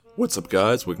What's up,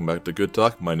 guys? Welcome back to Good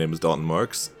Talk. My name is Dalton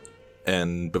Marks.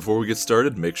 And before we get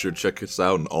started, make sure to check us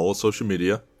out on all social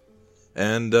media.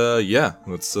 And,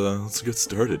 let's get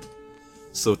started.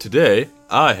 So today,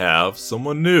 I have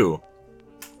someone new.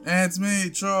 It's me,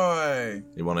 Troy.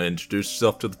 You want to introduce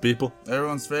yourself to the people?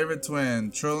 Everyone's favorite twin,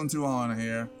 Trolling Tuan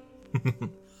here.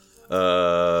 Who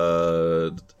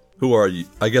are you?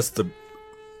 I guess the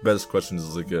best question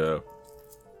is who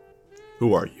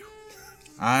are you?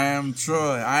 I am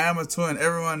Troy. I am a twin.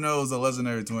 Everyone knows the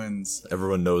legendary twins.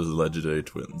 Everyone knows the legendary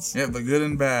twins. Yep, the good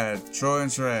and bad. Troy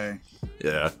and Trey.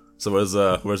 Yeah. So where's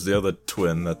the other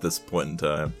twin at this point in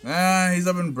time? He's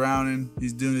up in Browning.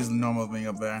 He's doing his normal thing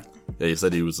up there. Yeah, you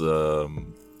said he was, you're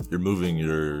moving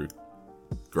your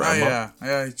grandma? Oh,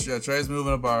 yeah. Trey's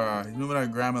moving our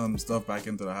grandma and stuff back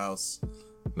into the house.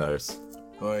 Nice.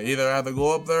 So either I have to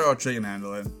go up there or Trey can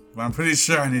handle it. But I'm pretty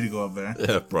sure I need to go up there.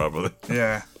 Yeah, probably.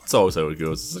 Yeah. That's always how it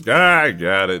goes. It's like, I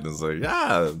got it. And it's like,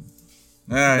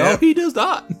 no, he does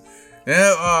not.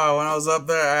 Yeah, when I was up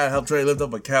there, I helped Trey lift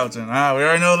up a couch, and we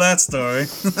already know that story.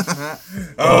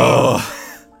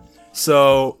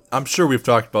 So, I'm sure we've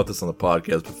talked about this on the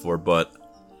podcast before, but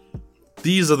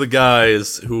these are the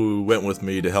guys who went with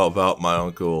me to help out my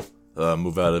uncle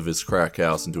move out of his crack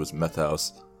house into his meth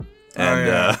house.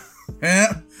 And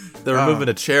they were moving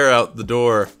a chair out the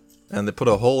door, and they put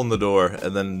a hole in the door,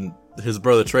 and then his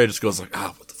brother Trey just goes like,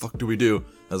 what the fuck do we do?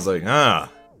 I was like,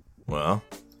 well,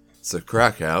 it's a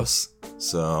crack house,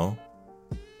 so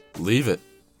leave it.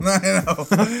 I know.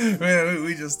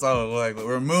 We just thought like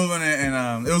we're moving it,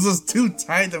 and it was just too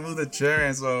tight to move the chair,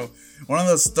 and so one of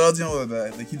the studs,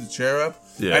 they keep the chair up,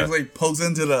 actually pokes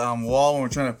into the wall when we're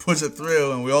trying to push it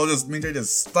through, and me and Trey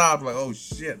just stopped, like, oh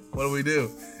shit, what do we do?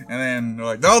 And then we're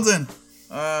like, Dalton,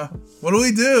 what do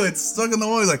we do? It's stuck in the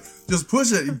wall. He's like, just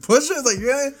push it. You push it? It's like,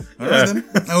 yeah. All right, then.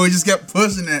 And we just kept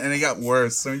pushing it, and it got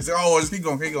worse. So he's like, well, just keep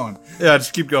going. Yeah,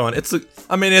 just keep going. It's a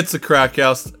crack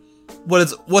house.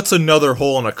 What's another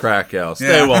hole in a crack house?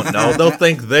 Yeah. They won't know. They'll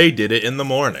think they did it in the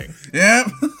morning. Yeah.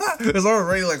 There's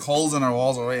already like holes in our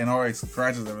walls already, and already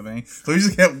scratches everything. So we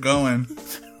just kept going.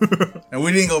 And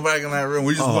we didn't go back in that room.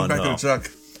 We just went back to the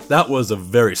truck. That was a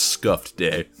very scuffed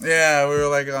day. Yeah, we were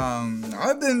like,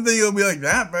 I didn't think it would be like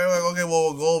that, but we were like, okay, well,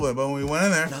 we'll go over it. But when we went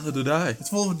in there, neither did I. It's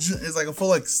full of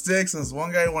sticks, and this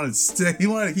one guy wanted stick. He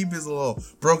wanted to keep his little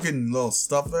broken little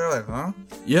stuff there, like, huh?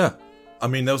 Yeah, I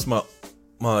mean that was my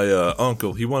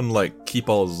uncle. He wanted to like keep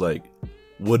all his like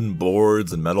wooden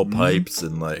boards and metal pipes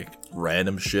and like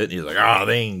random shit. And he's like,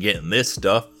 they ain't getting this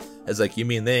stuff. I was like, you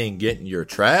mean they ain't getting your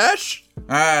trash?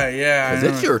 Yeah. Cause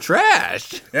it's your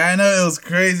trash. Yeah, I know, it was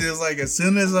crazy. It was like, as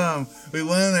soon as we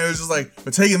went in there, it was just like,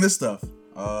 we're taking this stuff.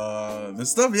 This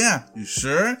stuff, yeah. You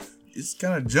sure? It's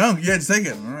kind of junk. Yeah, just take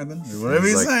it. All right, then. Whatever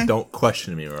you say. Don't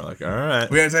question me. We're like, all right.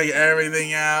 We had to take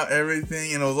everything out, and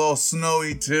it was all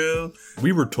snowy, too.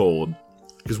 We were told,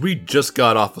 because we just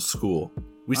got off of school,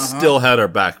 we still had our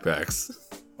backpacks.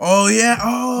 Oh, yeah.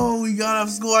 Oh, we got off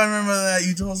school. I remember that.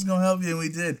 You told us to go help you, and we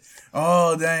did.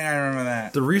 Oh, dang, I remember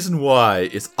that. The reason why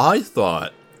is I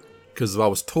thought, because I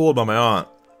was told by my aunt,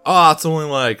 it's only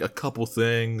like a couple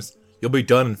things. You'll be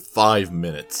done in 5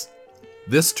 minutes.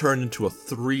 This turned into a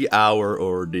 3-hour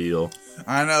ordeal.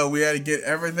 I know. We had to get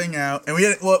everything out. And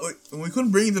we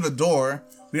couldn't bring it to the door.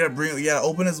 We had to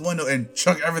open his window and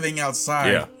chuck everything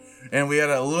outside. Yeah. And we had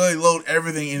to literally load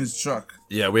everything in his truck.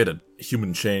 Yeah, we had a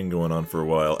human chain going on for a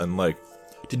while. And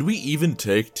did we even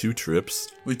take 2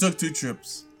 trips? We took 2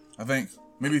 trips. I think.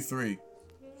 Maybe 3.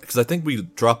 Because I think we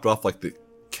dropped off the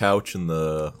couch and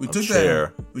the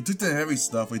chair. We took the heavy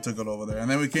stuff. We took it over there.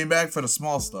 And then we came back for the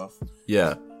small stuff.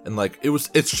 Yeah. And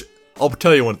I'll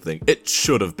tell you one thing. It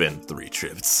should have been 3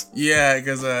 trips. Yeah,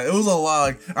 because it was a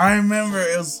lot. I remember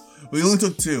we only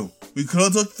took 2. We could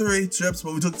have took 3 trips,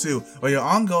 but we took 2. But your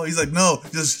uncle, he's like, no,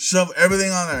 just shove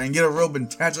everything on there and get a rope and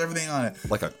attach everything on it.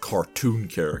 Like a cartoon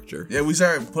character. Yeah, we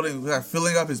started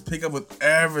filling up his pickup with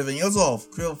everything. It was all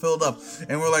filled up.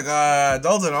 And we're like,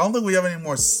 Dalton, I don't think we have any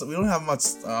more, we don't have much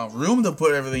room to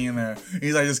put everything in there. And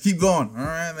he's like, just keep going. All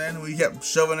right, then we kept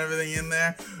shoving everything in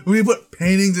there. We put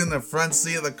paintings in the front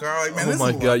seat of the car. Like, man, oh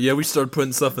my god, yeah, we started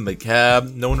putting stuff in the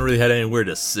cab. No one really had anywhere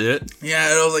to sit. Yeah,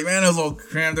 it was like, man, it was all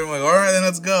cramped. And we're like, all right, then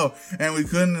let's go. And we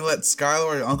couldn't let Skylar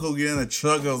or your uncle get in the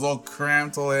truck. It was all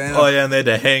cramped till the end. Oh yeah, and they had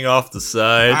to hang off the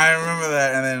side. I remember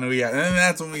that. And then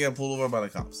that's when we got pulled over by the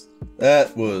cops.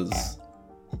 That was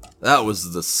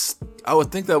I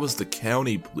would think that was the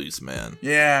county policeman.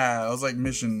 Yeah, it was like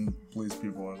Mission police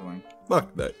people or something.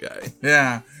 Fuck that guy.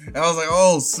 Yeah. And I was like,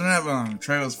 oh snap.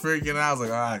 Trey was freaking out. I was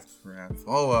like, crap.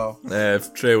 Oh well.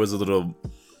 If Trey was a little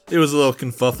It was a little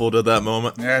confuffled at that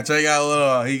moment. Yeah, Trey got a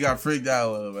little. He got freaked out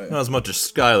a little bit. Not as much as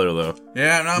Skylar though.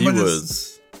 Yeah, not he much. He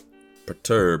was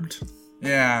perturbed.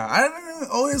 Yeah, I didn't even.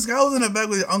 Oh, this guy was in the back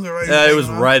with your uncle, right? Yeah, he was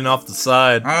riding off the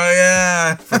side. Oh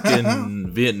yeah, freaking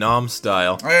Vietnam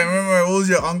style. I remember. What was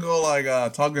your uncle like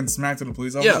talking smack to the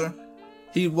police officer? Yeah,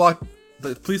 he walked.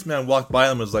 The policeman walked by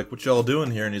him and was like, "What y'all doing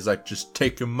here?" And he's like, "Just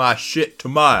taking my shit to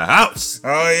my house."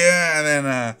 Oh yeah, and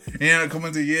then he ended up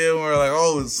coming to you and we're like,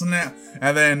 "Oh snap!"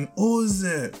 And then what was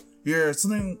it? Your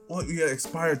something? What? You got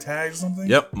expired tags or something?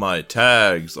 Yep, my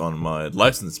tags on my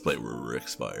license plate were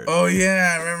expired. Oh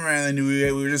yeah, I remember. And then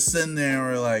we were just sitting there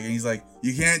and we're like, and he's like,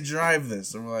 "You can't drive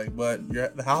this." And we're like, "But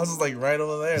the house is like right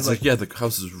over there." It's like, yeah, the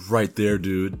house is right there,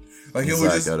 dude. Like it was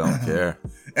just, I don't care.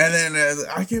 And then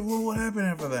I can't. What happened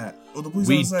after that? What the police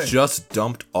we say? Just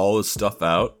dumped all his stuff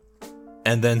out,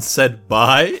 and then said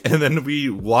bye, and then we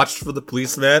watched for the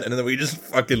policeman, and then we just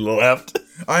fucking left.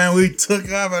 Oh, and we took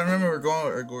off. I remember we're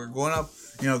going up,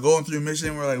 going through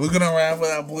mission. We're like, we're gonna run for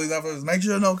that police officers. Make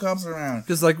sure no cops are around.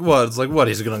 Cause like what? It's like what?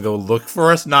 He's gonna go look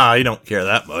for us? Nah, you don't care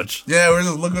that much. Yeah, we're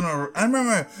just looking around. I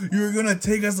remember you were gonna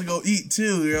take us to go eat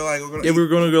too. You're like, we were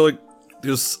gonna go like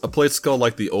there's a place called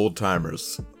like the Old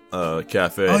Timers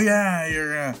cafe. Oh yeah,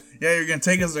 you're gonna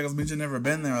take us there because we've never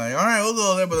been there. Like, all right, we'll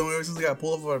go there. But then we just got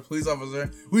pulled up for a police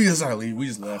officer. We just started leaving. We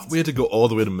just left. We had to go all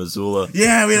the way to Missoula.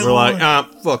 Yeah, we're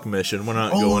like, fuck mission. We're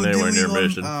not going anywhere near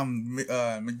mission.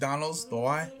 McDonald's, the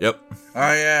Y. Yep.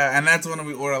 Oh yeah, and that's when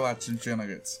we ordered a lot of chicken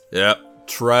nuggets. Yep.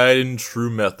 Tried and true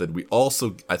method. We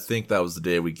also, I think that was the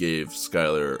day we gave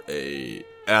Skylar a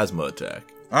asthma attack.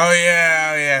 Oh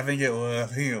yeah, I think it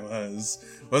was.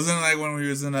 Wasn't it like when we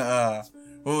was in a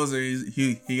what was it?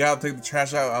 He got to take the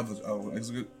trash out of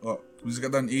we just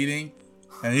got done eating,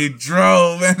 and he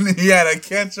drove and he had to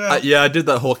catch up. Yeah, I did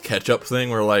that whole catch up thing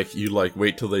where like you like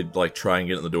wait till they like try and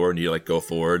get in the door and you like go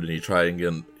forward and you try and get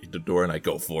in the door and I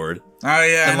go forward. Oh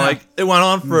yeah, and like it went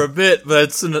on for a bit, but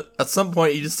at some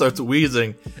point he just starts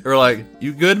wheezing. And we're like,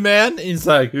 "You good, man?" And he's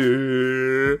like, yeah.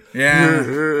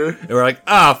 And we're like,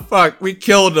 "Ah, fuck, we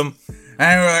killed him."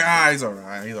 And we're like, he's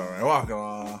alright, walk it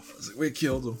off. Like, we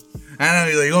killed him. I know,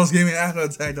 he's like, you almost gave me an asthma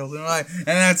attack, though. And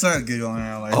I started giggling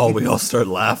around like, oh, we all started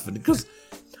laughing because,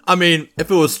 I mean, if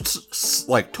it was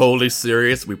like totally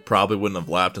serious, we probably wouldn't have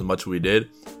laughed as much as we did.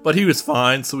 But he was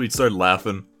fine, so we started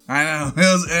laughing. I know,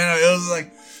 it was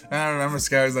like, I remember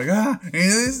Sky was like, and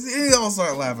he all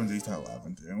started laughing too. He started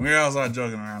laughing too, and we all started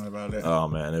joking around about it. Oh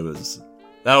man,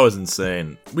 that was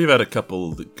insane. We've had a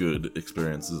couple of good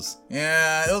experiences.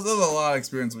 Yeah, it was a lot of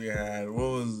experience we had.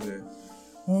 What was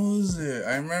it?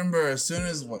 I remember as soon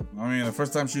as the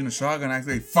first time shooting a shotgun,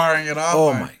 actually firing it off.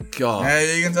 Oh my god!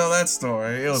 Yeah, you can tell that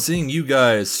story. Seeing you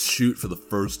guys shoot for the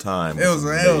first time. It was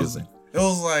amazing. It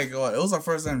was like it was our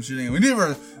first time shooting. We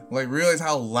never realize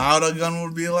how loud a gun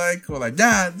would be like. We're like,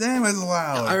 God damn, it's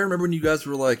loud. I remember when you guys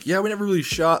were like, yeah, we never really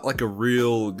shot like a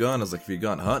real gun. I was like, if you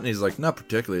gone hunting, he's like, not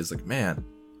particularly. It's like, man.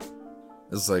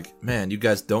 It's like, man, you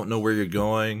guys don't know where you're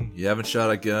going. You haven't shot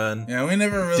a gun. Yeah, we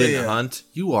never really didn't hunt.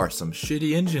 You are some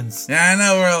shitty Indians. Yeah, I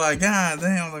know. We're like, God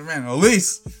damn. I was like, man, at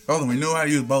least we know how to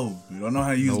use bows. We don't know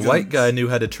how to use guns. The white guy knew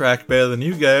how to track better than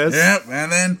you guys. Yep,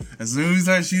 and then as soon as we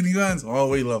started shooting guns,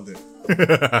 we loved it.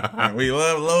 We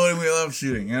love loading, we love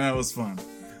shooting, and it was fun.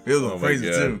 We were going crazy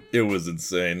too. It was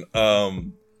insane.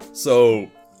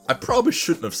 So I probably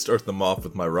shouldn't have started them off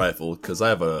with my rifle because I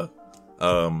have a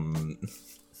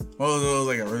it was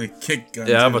like a really kick gun.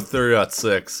 Yeah, I have a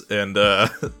 30-06, and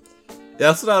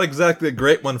that's not exactly a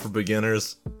great one for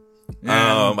beginners.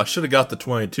 Yeah. I should have got the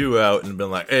 22 out and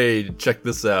been like, "Hey, check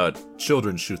this out.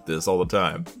 Children shoot this all the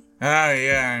time." Oh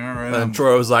yeah, I remember that. And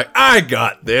Troy was like, "I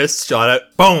got this." Shot it,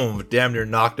 boom, damn near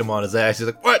knocked him on his ass. He's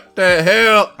like, "What the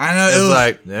hell?" I know. It was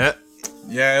like,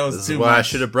 yeah, it was this too is why much. I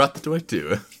should have brought the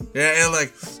 22. Yeah, and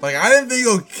like I didn't think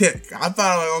it would kick. I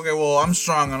thought like, okay, well, I'm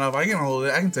strong enough. I can hold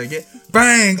it. I can take it.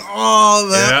 Bang! Oh,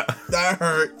 that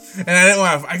hurt. And I didn't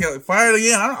want to. I can fire it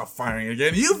again. I'm not firing it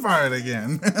again. You fire it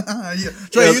again.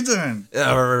 Trey, your turn.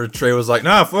 Yeah, I remember Trey was like,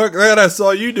 "Nah, fuck that. I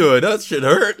saw you do it. That shit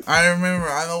hurt." I remember.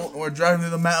 I know we're driving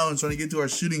through the mountains trying to get to our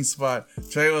shooting spot.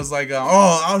 Trey was like,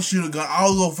 I'll shoot a gun.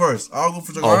 I'll go first. I'll go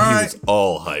first. Like, he was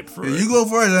all hyped for it. You go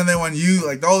first, and then when you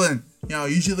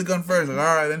you shoot the gun first. Like,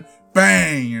 all right, then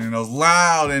bang, and it was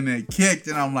loud, and it kicked,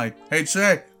 and I'm like, "Hey,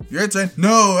 Trey, your turn."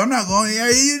 No, I'm not going.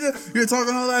 Yeah, you're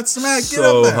talking all that smack. Get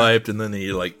so up there. Hyped, and then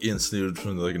he like instituted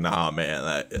from like, "Nah, man,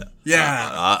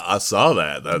 I saw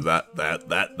that.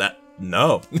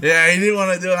 No." Yeah, he didn't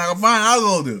want to do it. I go, fine, I'll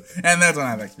go do it. And that's when I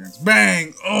had that experience.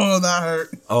 Bang! Oh, that hurt.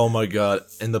 Oh my god!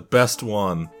 And the best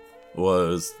one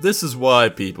was, this is why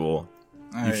people,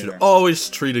 you should always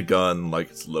treat a gun like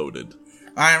it's loaded.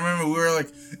 I remember we were like,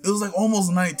 it was like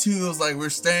almost night too. It was like we were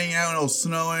staying out and it was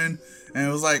snowing. And it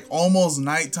was like almost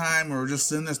nighttime. We were just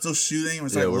sitting there still shooting. It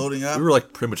was like loading up. We were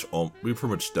like pretty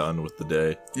much done with the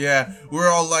day. Yeah. We were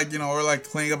all like, we're like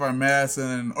cleaning up our mess. And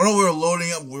then, we were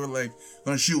loading up. We were like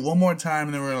going to shoot one more time.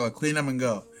 And then we were like clean up and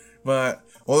go. But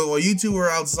while you two were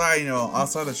outside,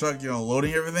 outside the truck,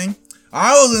 loading everything.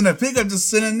 I was in the pickup just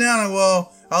sitting down. Like,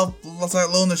 well, I'll start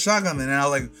loading the shotgun then. And I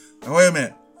was like, wait a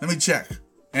minute. Let me check.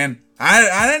 And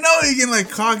I didn't know you can like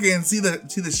cock it and see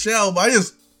the shell. But I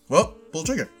just, pull the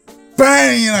trigger.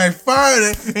 Bang! And I fired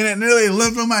it, and it nearly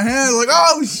left on my hand. Like,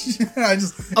 oh shit! I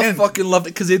fucking loved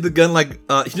it because he had the gun like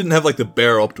he didn't have like the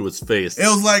barrel up to his face. It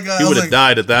was like he would have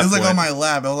died at that point. It was like on my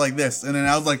lap. It was like this, and then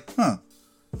I was like, huh?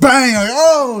 Bang! Like,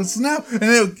 oh snap! And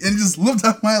it just lifted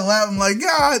off my lap. I'm like,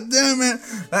 God damn it!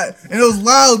 And it was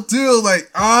loud too. It was like,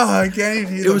 I can't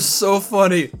even hear it. It was so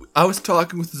funny. I was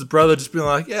talking with his brother, just being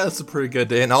like, yeah, it's a pretty good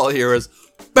day, and all I hear is,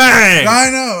 bang! I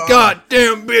know.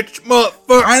 Goddamn bitch,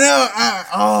 motherfucker! I know.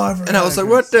 I forgot. And I was like,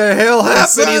 what the hell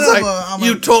happened? He's like,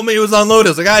 you told me it was unloaded. I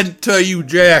was like, I didn't tell you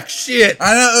jack shit.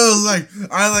 I know. It was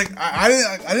like,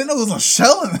 I didn't know there was a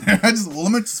shell in there.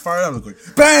 Let me just fire it up real quick.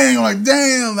 Bang! I'm like,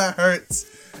 damn, that hurts.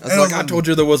 I was like, I told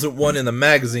you there wasn't one in the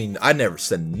magazine. I never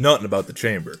said nothing about the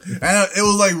chamber. And it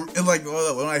was like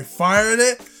when I fired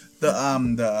it,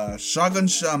 the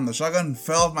shotgun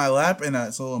fell off my lap,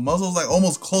 and so the muzzle was like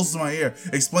almost close to my ear.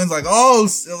 Explains like, oh, it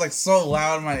was like so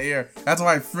loud in my ear. That's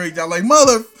why I freaked out. Like,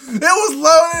 mother, it was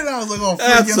loaded. And I was like, oh,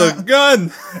 that's a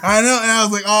gun. I know, and I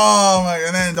was like, oh my,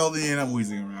 and then Dalton ended up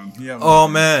wheezing around. Yeah. Oh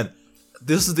man,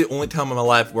 this is the only time in my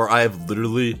life where I have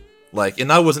literally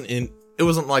and I wasn't in. It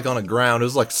wasn't like on a ground. It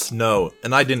was like snow,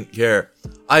 and I didn't care.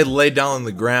 I laid down on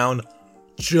the ground,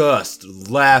 just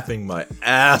laughing my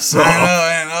ass off.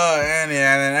 I know, and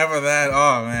then after that,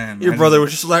 oh man. Your brother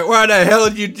was just like, why the hell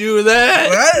did you do that?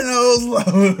 But I didn't know it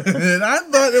was loaded. I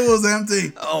thought it was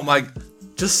empty. Oh my,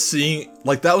 just seeing,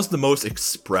 that was the most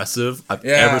expressive I've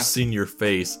ever seen your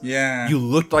face. Yeah. You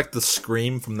looked like the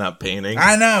Scream from that painting.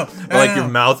 I know. Your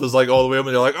mouth was like all the way up,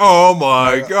 and you're like, oh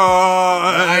my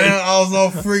god. I was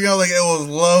all freaking out like it was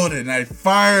loaded, and I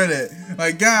fired it.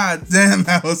 Like, god damn,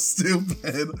 that was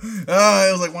stupid. Oh,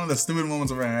 it was like one of the stupid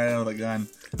moments I've ever had with a gun.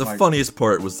 The funniest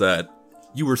part was that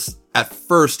at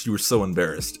first you were so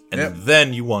embarrassed, and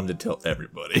then you wanted to tell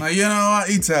everybody. Like, you know what?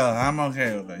 You tell it. I'm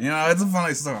okay with it. It's a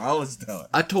funny story. I'll let you tell it.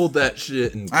 I told that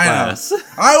shit in class.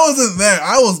 I wasn't there.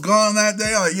 I was gone that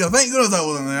day. Like, thank goodness I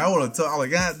wasn't there. I would have told.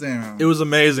 Like, god damn. It was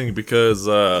amazing because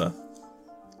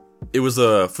it was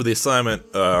for the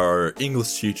assignment. Our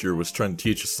English teacher was trying to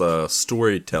teach us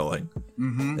storytelling,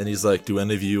 and he's like, "Do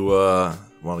any of you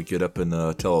want to get up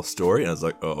and tell a story?" And I was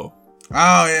like, "Oh."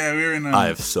 Oh, yeah, we were in I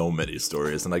have so many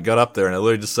stories. And I got up there and I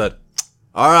literally just said,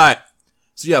 all right,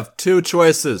 so you have two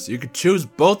choices. You could choose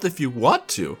both if you want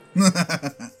to.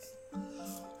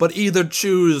 But either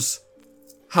choose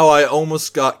how I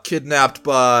almost got kidnapped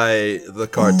by the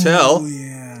cartel. Oh,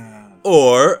 yeah.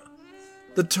 Or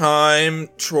the time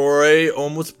Troy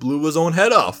almost blew his own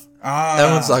head off.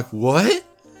 Everyone's like, what?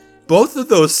 Both of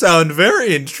those sound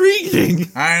very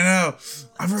intriguing. I know.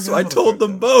 So I told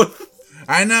them both.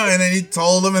 I know, and then he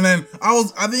told him, and then I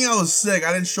think I was sick.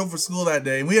 I didn't show up for school that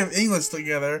day, and we have English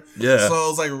together. Yeah. So it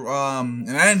was like,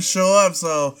 and I didn't show up.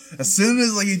 So as soon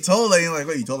as he told it, he's like,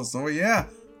 "Wait, you told the story? Yeah."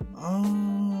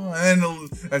 Oh, and then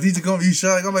the teacher come, you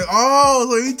shut. I'm like, "Oh,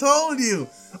 so he told you."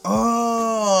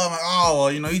 Oh, I'm like, "Oh,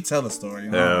 well, you tell the story."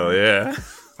 Hell yeah.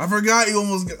 I forgot you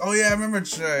almost. Oh yeah, I remember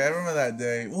Trey. I remember that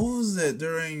day. What was it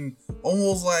during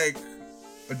almost like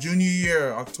a junior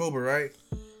year, October, right?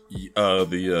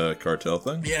 The cartel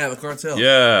thing? Yeah, the cartel.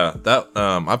 Yeah, that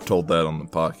I've told that on the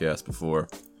podcast before.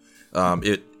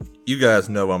 You guys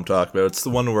know what I'm talking about. It's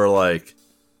the one where I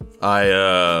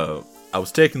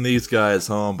was taking these guys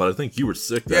home, but I think you were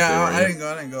sick that day. Yeah, I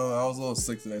didn't go. I was a little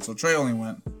sick today, so Trey only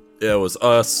went. Yeah, it was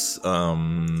us,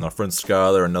 our friend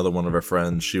Skylar, another one of our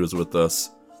friends. She was with us,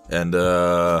 and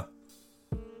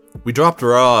we dropped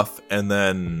her off, and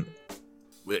then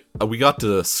we got to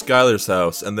Skylar's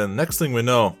house, and then next thing we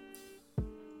know,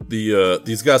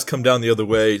 these guys come down the other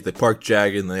way. They park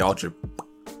jagged, and they all just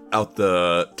out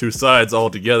the two sides all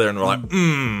together, and we're like,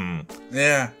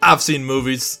 yeah, I've seen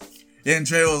movies. Yeah, and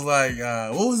Trey was like,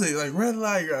 what was it? Like red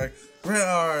light, red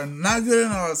or not good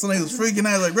enough, or something. He was freaking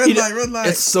out, like red light.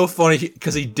 It's so funny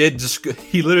because he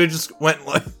literally just went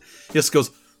like, he just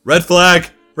goes red flag.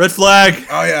 Red flag!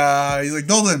 Oh yeah, he's like,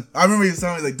 Dalton. I remember he was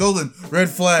telling me, like, Dalton, red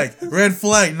flag,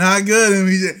 not good. And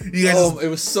it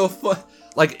was so fun.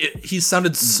 He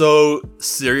sounded so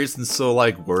serious and so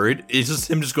worried. It's just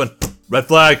him just going, red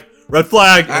flag,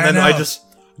 and then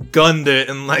gunned it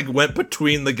and like went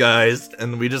between the guys,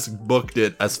 and we just booked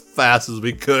it as fast as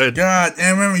we could. God, and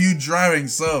I remember you driving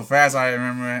so fast. I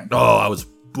remember it. Oh, I was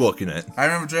booking it. I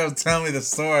remember Trey was telling me the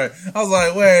story. I was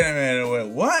like, wait a minute, wait,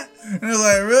 what? And it was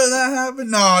like, really, that happened?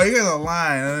 No, you guys are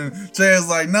lying. And then Trey was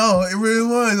like, no, it really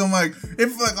was. I'm like,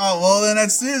 it's like, oh, well, then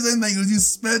that's serious. I didn't think it was you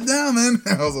sped down, man.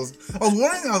 I was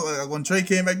wondering, I was like, when Trey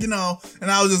came back, and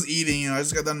I was just eating, I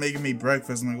just got done making me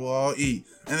breakfast. I'm like, well, I'll eat.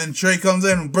 And then Trey comes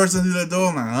in and bursts into the door.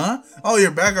 I'm like, huh? Oh, you're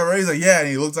back already? He's like, yeah. And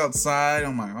he looks outside.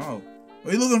 I'm like, oh,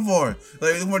 what are you looking for?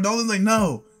 Like, looking for Dalton's like,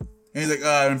 no. And he's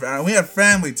like, we have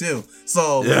family too.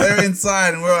 So they're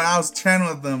inside and I was chatting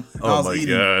with them. And I was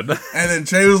eating. God. And then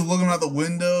Trey was looking out the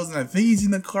windows and I think he's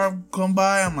seen the car come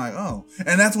by. I'm like, oh.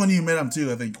 And that's when you met him too,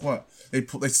 I think. What?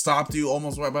 They stopped you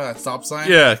almost right by that stop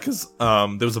sign? Yeah, because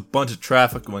there was a bunch of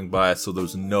traffic going by, so there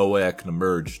was no way I could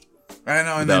emerge. I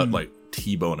know. And without, then, like,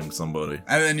 T-boning somebody.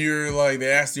 And then you're like,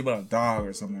 they asked you about a dog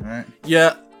or something, right?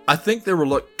 Yeah, I think they were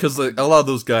because like, a lot of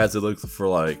those guys, they look for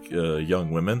like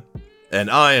young women. And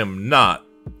I am not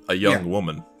a young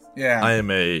woman. Yeah. I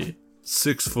am a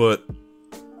 6-foot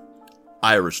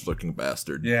Irish-looking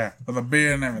bastard. Yeah, with a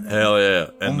beard and everything. Hell yeah.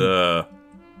 And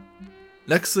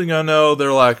next thing I know,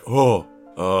 they're like,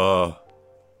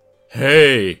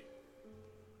 hey,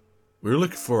 we're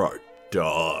looking for our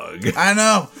dog. I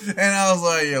know. And I was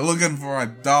like, you're looking for a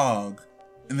dog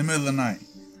in the middle of the night.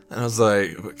 And I was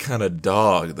like, what kind of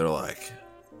dog? They're like,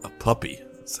 a puppy.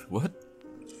 I was like, what?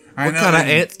 What kind of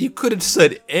ant? You could have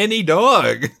said any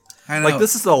dog. I know. Like,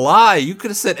 this is a lie. You could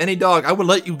have said any dog. I would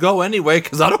let you go anyway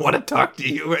because I don't want to talk to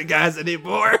you guys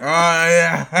anymore. Oh,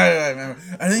 yeah. I remember.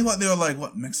 I think they were like,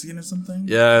 what, Mexican or something?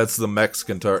 Yeah, it's the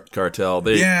Mexican cartel.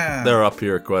 They're up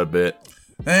here quite a bit.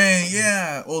 Hey,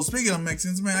 yeah. Well, speaking of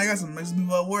Mexicans, man, I got some Mexican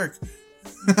people at work.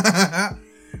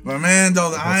 But, man,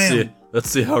 Let's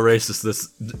see how racist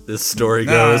this story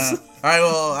goes. All right,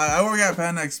 well, I work at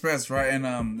Panda Express, right? And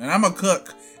I'm a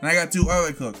cook, and I got 2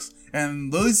 other cooks,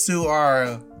 and those 2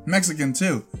 are Mexican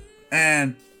too,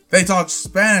 and they talk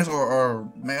Spanish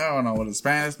or I don't know what is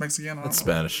Spanish, Mexican. It's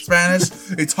Spanish. Spanish.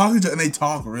 They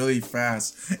talk really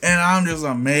fast, and I'm just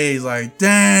amazed. Like,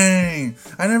 dang,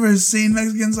 I never seen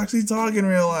Mexicans actually talk in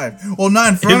real life. Well,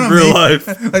 not in front of me. In real life,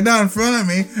 like not in front of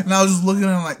me, and I was just looking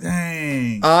at them like,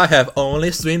 dang. I have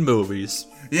only seen movies.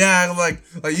 Yeah, like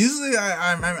usually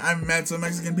I met some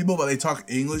Mexican people, but they talk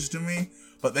English to me.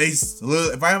 But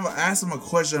if I ever ask them a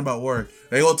question about work,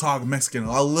 they will talk Mexican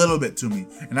a little bit to me,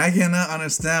 and I cannot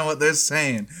understand what they're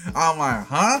saying. I'm like,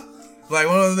 huh? Like,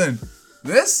 what was it?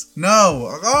 This?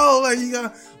 No. Oh, like you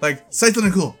got say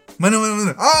something cool.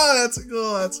 Oh, that's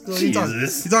cool.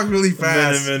 Jesus. He talk really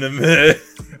fast. Minute.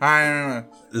 I remember.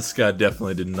 This guy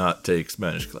definitely did not take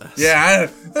Spanish class.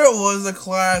 Yeah, there was a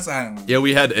class. I don't know. Yeah,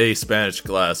 we had a Spanish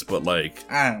class, but like,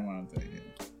 I don't want to take it.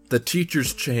 The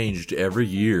teachers changed every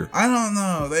year. I don't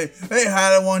know. They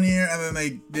had it one year and then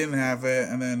they didn't have it,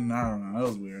 and then I don't know. It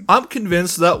was weird. I'm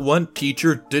convinced that one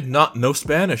teacher did not know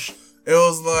Spanish. It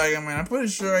was like, I'm pretty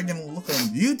sure I can look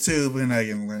on YouTube and I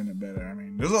can learn it better.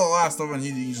 There's a lot of stuff on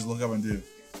YouTube you can just look up and do.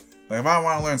 Like, if I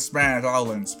want to learn Spanish, I'll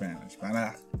learn Spanish.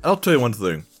 But I'll tell you one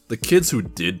thing. The kids who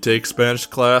did take Spanish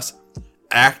class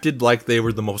acted like they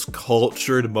were the most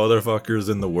cultured motherfuckers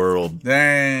in the world.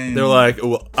 Dang. They're like,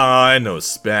 well, I know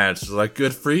Spanish. It's like,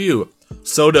 good for you.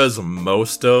 So does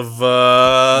most of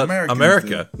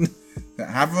America.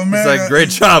 Half of America. It's like, great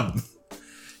job.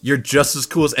 You're just as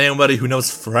cool as anybody who knows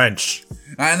French.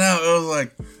 I know. It was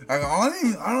like, I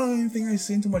don't even think I've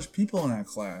seen too much people in that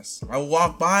class. I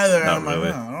walk by there and I'm like,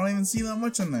 no, I don't even see that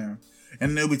much in there.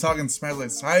 And they'll be talking Spanish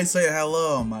like, how do you say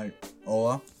hello? I'm like,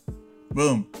 hola.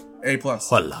 Boom. A+.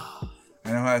 Hola.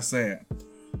 I know how to say it.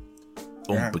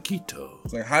 Un poquito.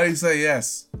 It's like, how do you say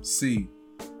yes? Si.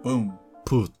 Boom.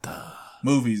 Puta.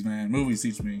 Movies, man. Movies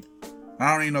teach me.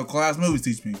 I don't need no class. Movies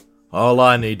teach me. All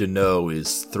I need to know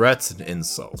is threats and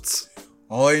insults.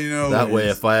 All you know that way,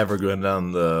 if I ever go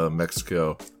down to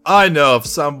Mexico, I know if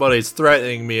somebody's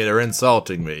threatening me or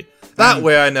insulting me. That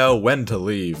way I know when to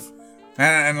leave.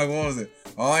 And like, what was it?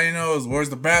 All I know is where's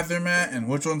the bathroom at and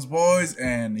which one's boys,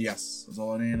 and yes, that's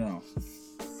all I need to know.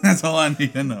 That's all I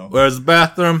need to know. Where's the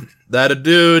bathroom? That a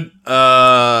dude?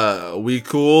 We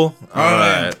cool?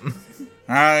 Alright.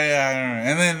 Yeah.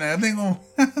 And then I think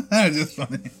that was just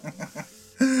funny.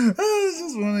 That was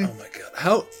just funny. Oh my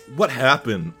god. What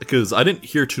happened? Because I didn't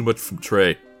hear too much from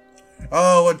Trey.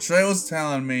 Oh, what Trey was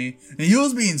telling me, and he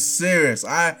was being serious.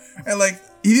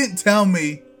 He didn't tell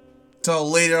me till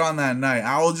later on that night.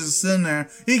 I was just sitting there.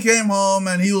 He came home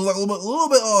and he was like a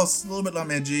little bit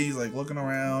edgy. He's like looking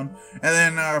around, and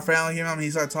then our family came home and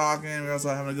he started talking. We were also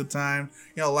having a good time,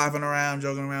 laughing around,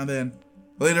 joking around. Then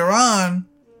later on,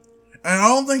 And I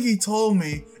don't think he told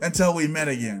me until we met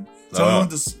again. So we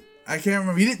went to, I can't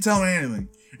remember. He didn't tell me anything.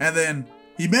 And then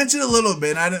he mentioned a little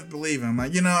bit, and I didn't believe him. I'm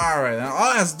like, all right,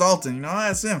 I'll ask Dalton. I'll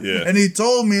ask him. Yeah. And he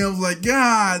told me, I was like,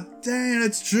 God damn,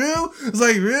 it's true? I was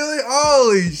like, really?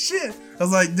 Holy shit. I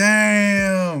was like,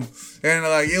 damn. And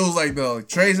like, it was like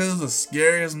Trey said it was the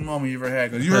scariest moment you ever had.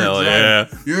 Because you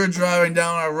were driving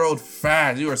down our road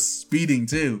fast. You were speeding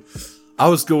too. I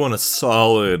was going a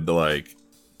solid like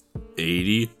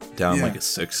 80 down like a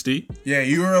 60. Yeah,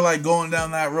 you were like going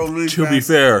down that road really fast. To be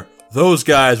fair, those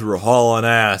guys were hauling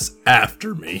ass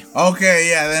after me. Okay,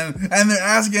 yeah, and they're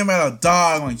asking about a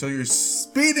dog. Like, so you're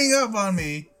speeding up on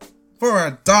me for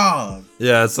a dog.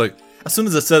 Yeah, it's like as soon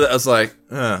as I said that, I was like,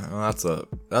 well,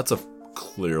 that's a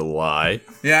clear lie.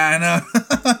 Yeah, I know.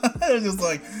 It was just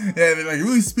like, yeah, they're like,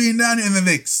 really speeding down here, and then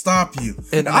they stop you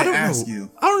and I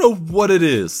don't know what it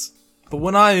is. But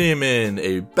when I am in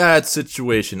a bad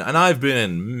situation, and I've been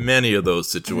in many of those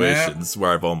situations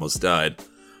where I've almost died,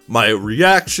 my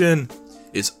reaction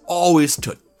is always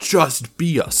to just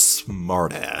be a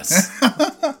smartass.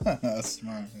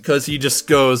 Because he just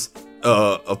goes,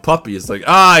 a puppy is like,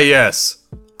 yes,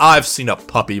 I've seen a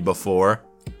puppy before.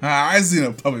 I've seen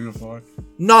a puppy before.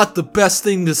 Not the best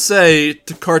thing to say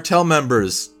to cartel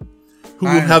members who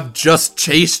have just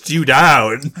chased you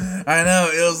down. I know,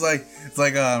 it's like,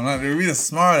 to be a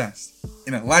smartass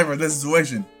in a life or this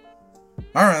situation.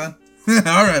 All right, then.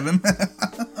 All right, then.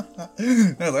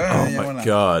 Oh my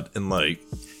god. And like,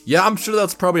 yeah, I'm sure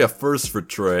that's probably a first for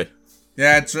Trey.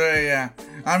 Yeah, Trey, yeah.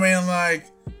 I mean, like,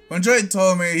 when Trey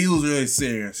told me, he was really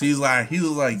serious. He was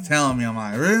like telling me, I'm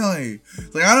like, really?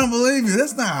 It's like, I don't believe you.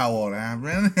 That's not how it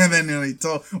happened. And then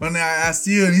when I asked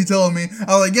you and he told me,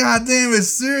 I was like, God damn, it's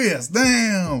serious.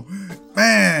 Damn.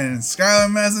 Man, Skylar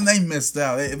and Madison, they missed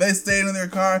out. If they stayed in their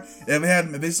car,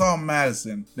 if they saw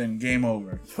Madison, then game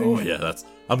over.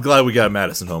 I'm glad we got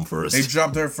Madison home first. They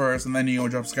dropped her first, and then you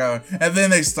dropped Skylar, and then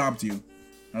they stopped you.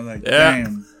 I was like,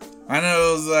 damn. I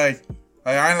know it was like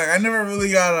I never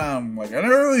really got I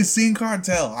never really seen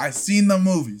Cartel. I seen the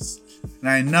movies, and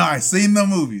I know I seen the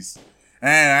movies,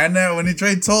 and I know when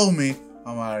Trey told me,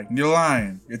 I'm like, you're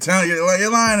lying. You're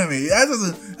lying to me.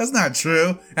 That's not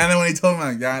true. And then when he told me, I'm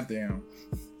like, God damn.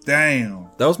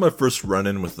 That was my first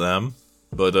run-in with them,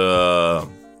 but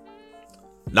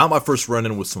not my first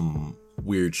run-in with some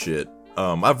weird shit.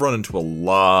 I've run into a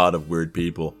lot of weird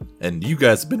people, and you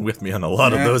guys have been with me on a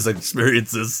lot of those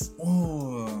experiences.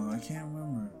 Oh, I can't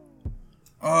remember.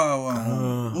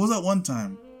 Oh, what was that one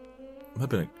time? I've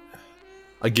been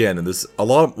again, and this a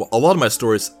lot of my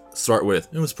stories start with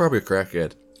it was probably a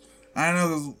crackhead. I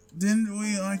know. Didn't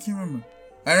we? I can't remember.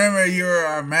 I remember you were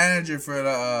our manager for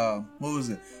the what was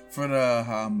it? For the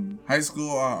high school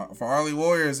for Arley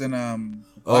Warriors and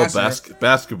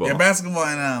basketball. Yeah, basketball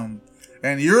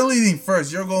and you're leading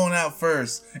first. You're going out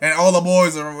first, and all the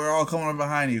boys were all coming up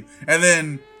behind you. And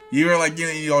then you were like,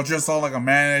 dressed all like a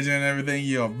manager and everything.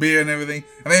 You have beer and everything,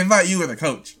 and they thought you were the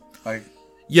coach. Like,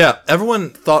 yeah, everyone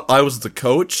thought I was the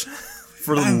coach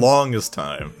for the longest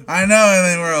time. I know, and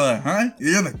then we're like, huh?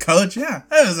 You're the coach? Yeah,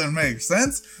 that doesn't make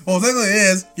sense. Well, technically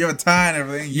it is. You have a tie and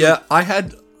everything. Yeah,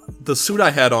 the suit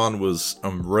I had on was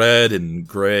red and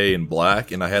gray and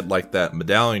black, and I had like that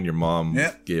medallion your mom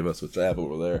gave us, which I have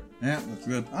over there. Yeah, that's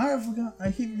good. I forgot.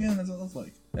 I keep forgetting that's what it looks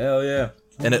like. Hell yeah.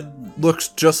 And it looks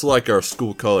just like our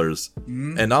school colors.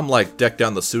 Mm-hmm. And I'm like decked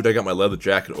down the suit. I got my leather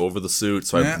jacket over the suit,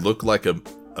 so I look like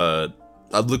I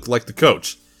look like the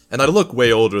coach. And I look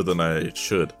way older than I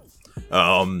should.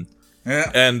 And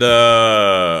in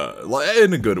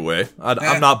a good way.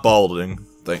 I'm not balding,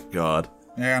 thank God.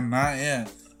 Yeah, not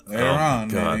yet. Later on,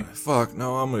 God. maybe. Fuck,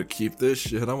 no, I'm gonna keep this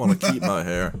shit. I want to keep my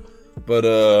hair.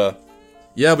 But,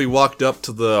 yeah, we walked up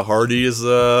to the Hardee's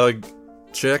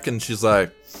chick, and she's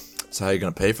like, so how you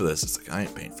gonna pay for this? It's like, I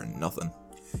ain't paying for nothing.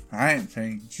 I ain't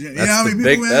paying.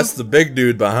 That's the big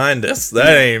dude behind us.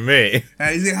 That ain't me.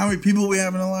 You see how many people we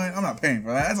have in the line? I'm not paying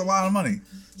for that. That's a lot of money.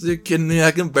 Are you kidding me?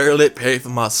 I can barely pay for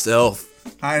myself.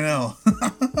 I know.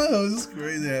 It was just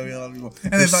crazy having a lot of people.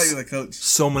 And they thought you were the coach.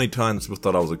 So many times people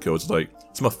thought I was a coach. Like,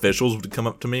 some officials would come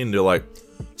up to me and they're like,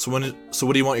 so what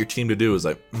do you want your team to do? It's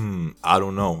like, I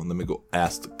don't know. And let me go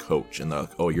ask the coach. And they're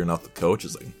like, oh, you're not the coach?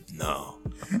 It's like, no.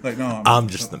 Like, no. I'm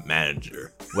just the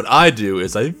manager. What I do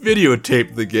is I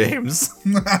videotape the games.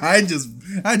 I just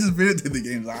videotape the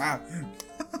games.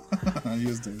 I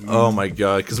used to. Oh my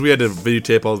god, because we had to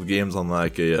videotape all the games on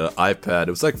like a iPad.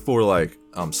 It was like for like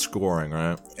scoring,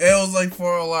 right? It was like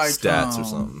for like stats or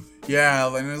something.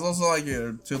 Yeah, and it's also like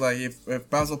to like if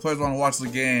basketball players want to watch the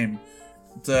game,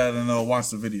 then they'll watch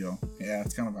the video. Yeah,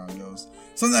 that's kind of how it goes.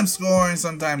 Sometimes scoring,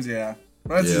 sometimes but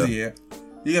that's usually it.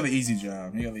 You got the easy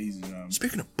job. You got the easy job.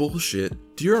 Speaking of bullshit,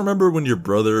 do you remember when your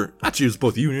brother, actually it was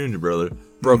both you and your brother,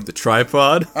 broke the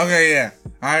tripod? Okay, yeah.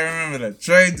 I remember that.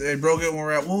 Trey, they broke it when we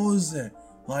were at, what was that?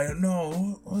 Like,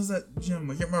 no, what was that gym?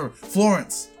 I can't remember.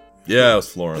 Florence. Yeah, it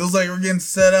was Florence. It was like we're getting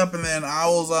set up, and then I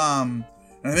was, and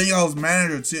I think I was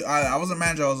manager too. I wasn't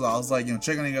manager, I was like,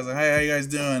 checking on you guys, like, hey, how you guys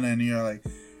doing? And you're like,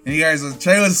 and you guys,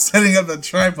 Trey was setting up the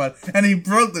tripod, and he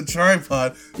broke the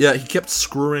tripod. Yeah, he kept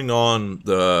screwing on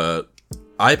the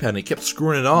iPad, and he kept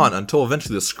screwing it on until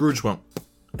eventually the screw just went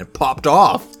and popped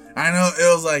off. I know,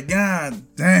 it was like, God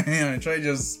damn, Trey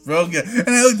just broke it. And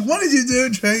I was like, what did you do,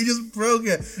 Trey? You just broke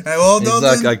it. And he's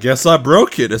like, I guess I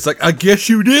broke it. It's like, I guess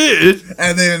you did.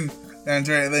 And then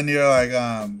you're like,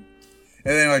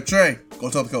 Trey, go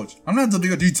tell the coach. I'm not telling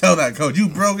the coach. You tell that coach. You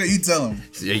broke it, you tell him.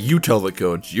 Yeah, you tell the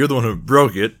coach. You're the one who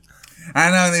broke it.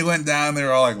 I know, and they went down, they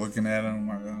were all like looking at him. I'm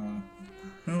like,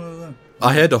 who was that?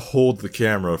 I had to hold the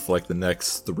camera for like the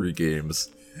next 3 games.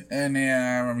 And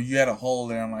yeah, I remember you had to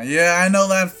hold it. I'm like, yeah, I know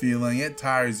that feeling. It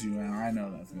tires you out. I know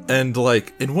that feeling. And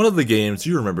like in one of the games,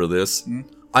 you remember this?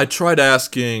 I tried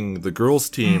asking the girls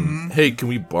team, hey, can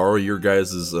we borrow your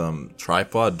guys'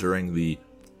 tripod during the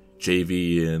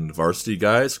JV and varsity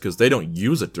guys? Because they don't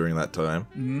use it during that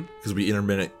time. Because we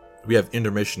have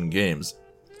intermission games.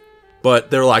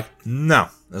 But they're like, no.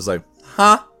 I was like,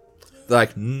 huh? They're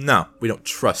like, no, we don't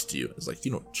trust you. It's like,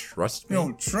 you don't trust me? You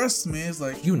don't trust me? It's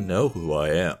like, you know who I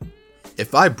am.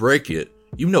 If I break it,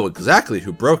 you know exactly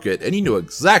who broke it, and you know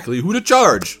exactly who to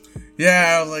charge.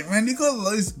 Yeah, I was like, man, you could at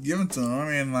least give it to them. I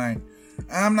mean, like,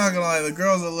 I'm not gonna lie, the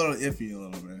girls are a little iffy a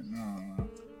little bit. I don't know.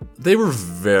 They were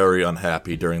very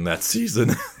unhappy during that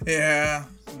season. Yeah.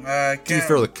 To be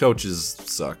fair, the coaches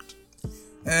sucked.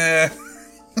 Eh.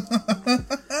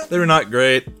 They were not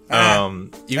great.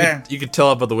 You could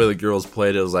tell by the way the girls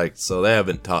played. It was like, so they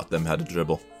haven't taught them how to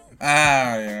dribble.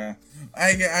 Yeah.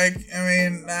 I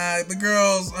mean, the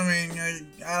girls. I mean, I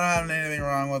don't have anything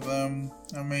wrong with them.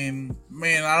 I mean,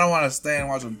 I don't want to stay and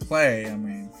watch them play. I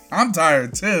mean, I'm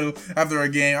tired too after a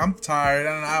game. I'm tired,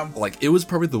 and like, it was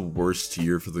probably the worst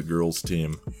year for the girls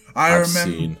team I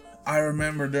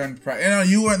remember during practice.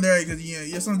 You weren't there because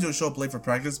you sometimes do show up late for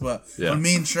practice. But when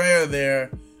me and Trey are there,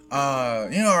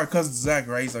 our cousin Zach,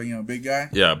 right? He's a big guy.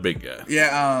 Yeah, big guy.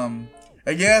 Yeah.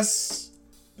 I guess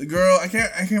the girl. I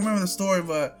can't remember the story,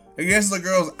 but I guess the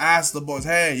girls asked the boys,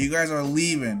 "Hey, you guys are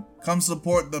leaving. Come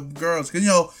support the girls."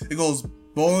 Because it goes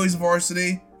boys varsity,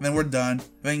 and then we're done.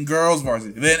 Then girls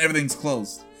varsity, then everything's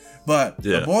closed. But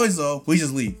the boys though, we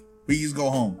just leave. We just go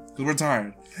home because we're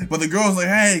tired. But the girls like,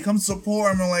 hey, come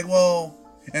support. And we're like, well,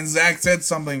 and Zach said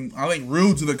something, I think,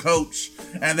 rude to the coach.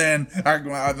 And then our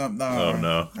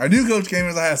new coach came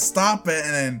and I had to stop it.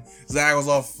 And then Zach was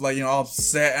all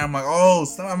upset. And I'm like, oh,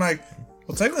 stop. I'm like,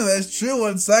 well, technically that's true.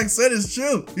 What Zach said is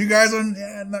true. You guys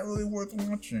are not really worth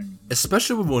watching.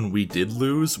 Especially when we did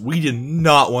lose, we did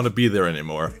not want to be there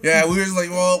anymore. Yeah, we were just like,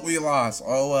 well, we lost.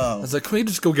 Oh, well. I was like, can we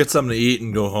just go get something to eat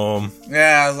and go home?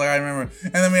 Yeah, I remember.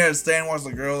 And then we had to stay and watch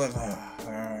the girls like,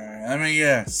 I mean,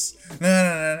 yes. No.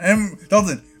 And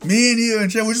Dalton, me and you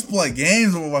and Chad, we just play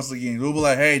games when we watch the games. We'll be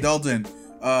like, hey, Dalton,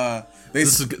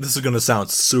 this is gonna sound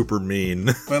super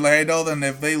mean. But like, hey, Dalton,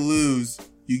 if they lose,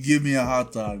 you give me a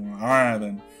hot dog. All right,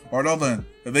 then. Or Dalton,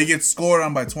 if they get scored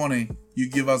on by 20, you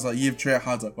give Trey a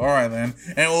hot dog. All right, then.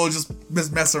 And we'll just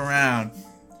mess around.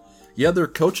 Yeah, their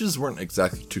coaches weren't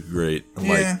exactly too great.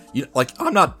 Like,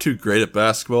 I'm not too great at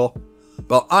basketball.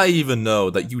 But I even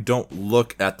know that you don't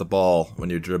look at the ball when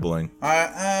you're dribbling.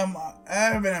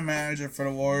 I've been a manager for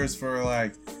the Warriors for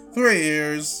like 3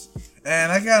 years, and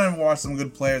I kind of watch some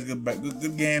good players,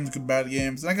 good games, good bad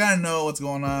games, and I kind of know what's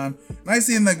going on. And I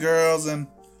seen the girls, and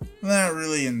they're not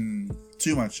really in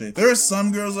too much shape. There are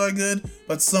some girls that are good,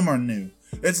 but some are new.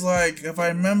 It's like, if I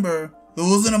remember, there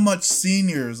wasn't much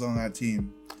seniors on that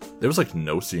team. There was like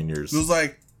no seniors. It was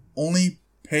like only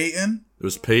Peyton. It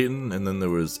was Peyton, and then there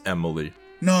was Emily.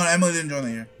 No, Emily didn't join the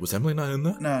year. Was Emily not in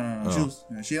that? No. Oh. She was.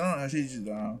 I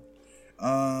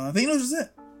think it was just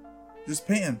it. Just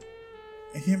Peyton.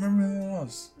 I can't remember anything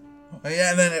else.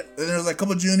 Yeah, and then there was like a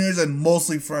couple juniors and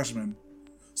mostly freshmen.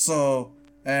 So,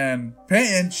 and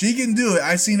Peyton, she can do it.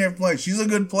 I seen her play. She's a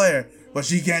good player, but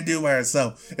she can't do it by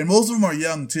herself. And most of them are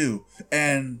young too.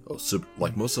 And so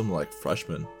like most of them are like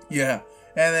freshmen. Yeah,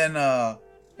 and then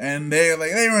and they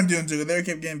weren't doing too good. They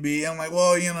kept getting beat. And I'm like,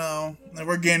 well,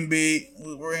 we're getting beat.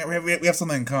 We have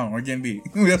something in common. We're getting beat.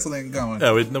 We have something in common.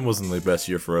 Yeah, that wasn't the best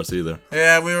year for us either.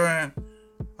 Yeah, we were.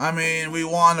 I mean, we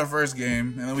won the first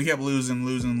game, and then we kept losing. And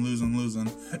it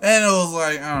was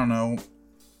like, I don't know.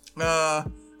 I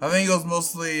think it was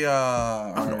mostly.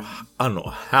 I don't know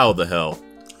how the hell.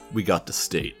 we got to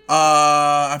state? If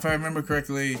I remember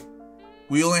correctly,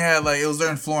 we only had it was there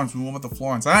in Florence. We went to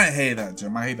Florence. I didn't hate that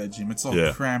gym. I hate that gym. It's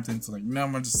so cramped into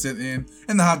I'm just sitting in.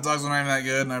 And the hot dogs were not even that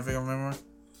good. And I think I remember.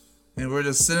 And we're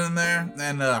just sitting there.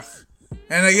 And I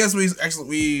guess we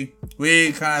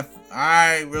kind of,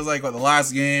 it was like, the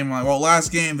last game. I'm like,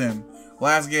 last game then.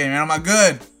 Last game. And I'm like,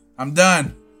 good. I'm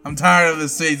done. I'm tired of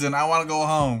this season. I want to go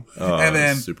home. Oh, and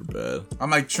then super bad. I'm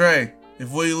like, Trey,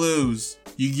 if we lose,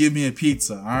 you give me a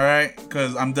pizza, all right?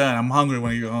 Because I'm done. I'm hungry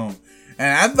when you get home.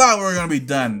 And I thought we were going to be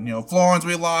done. Florence,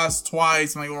 we lost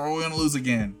twice. I'm like, we're going to lose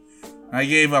again. And I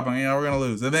gave up. We're going to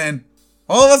lose. And then,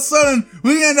 all of a sudden,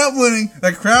 we end up winning.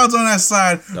 The crowd's on that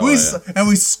side. And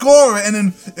we score it. And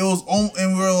then it was,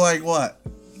 and we were like, what?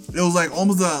 It was like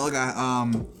almost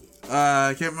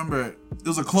I can't remember. It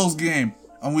was a close game.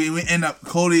 And we end up,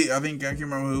 Cody, I can't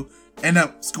remember who, end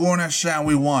up scoring that shot and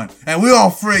we won. And we all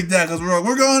freaked out because we were like,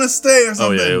 we're going to stay or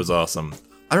something. Oh, yeah, it was awesome.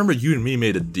 I remember you and me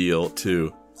made a deal,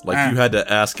 too. You had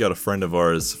to ask out a friend of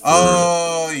ours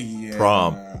for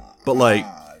prom. But,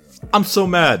 I'm so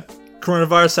mad.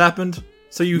 Coronavirus happened,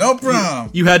 so no prom.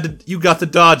 You got to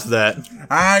dodge that.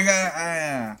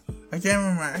 I can't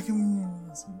remember.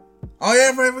 Oh, yeah,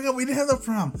 I forgot we didn't have the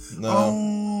prom. No.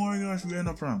 Oh, my gosh, we didn't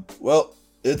have the prom. Well,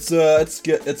 it's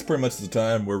pretty much the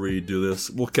time where we do this.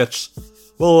 We'll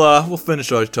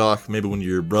finish our talk maybe when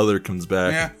your brother comes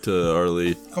back to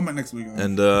Arlie. Come back next week.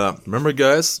 And remember,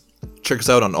 guys, check us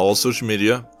out on all social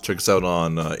media. Check us out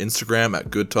on Instagram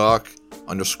at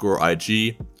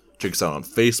GoodTalk_IG. Check us out on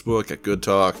Facebook at Good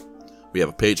Talk. We have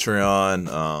a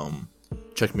Patreon.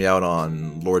 Check me out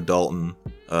on Lord Dalton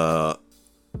at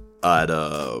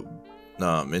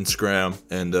Instagram.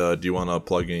 And do you want to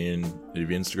plug in your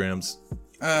Instagrams?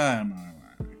 All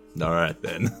right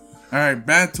then. All right,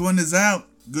 Bad Twin is out.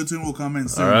 Good Twin will come in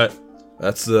soon. All right,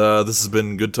 that's this has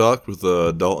been Good Talk with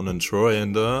Dalton and Troy,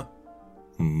 and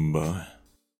bye.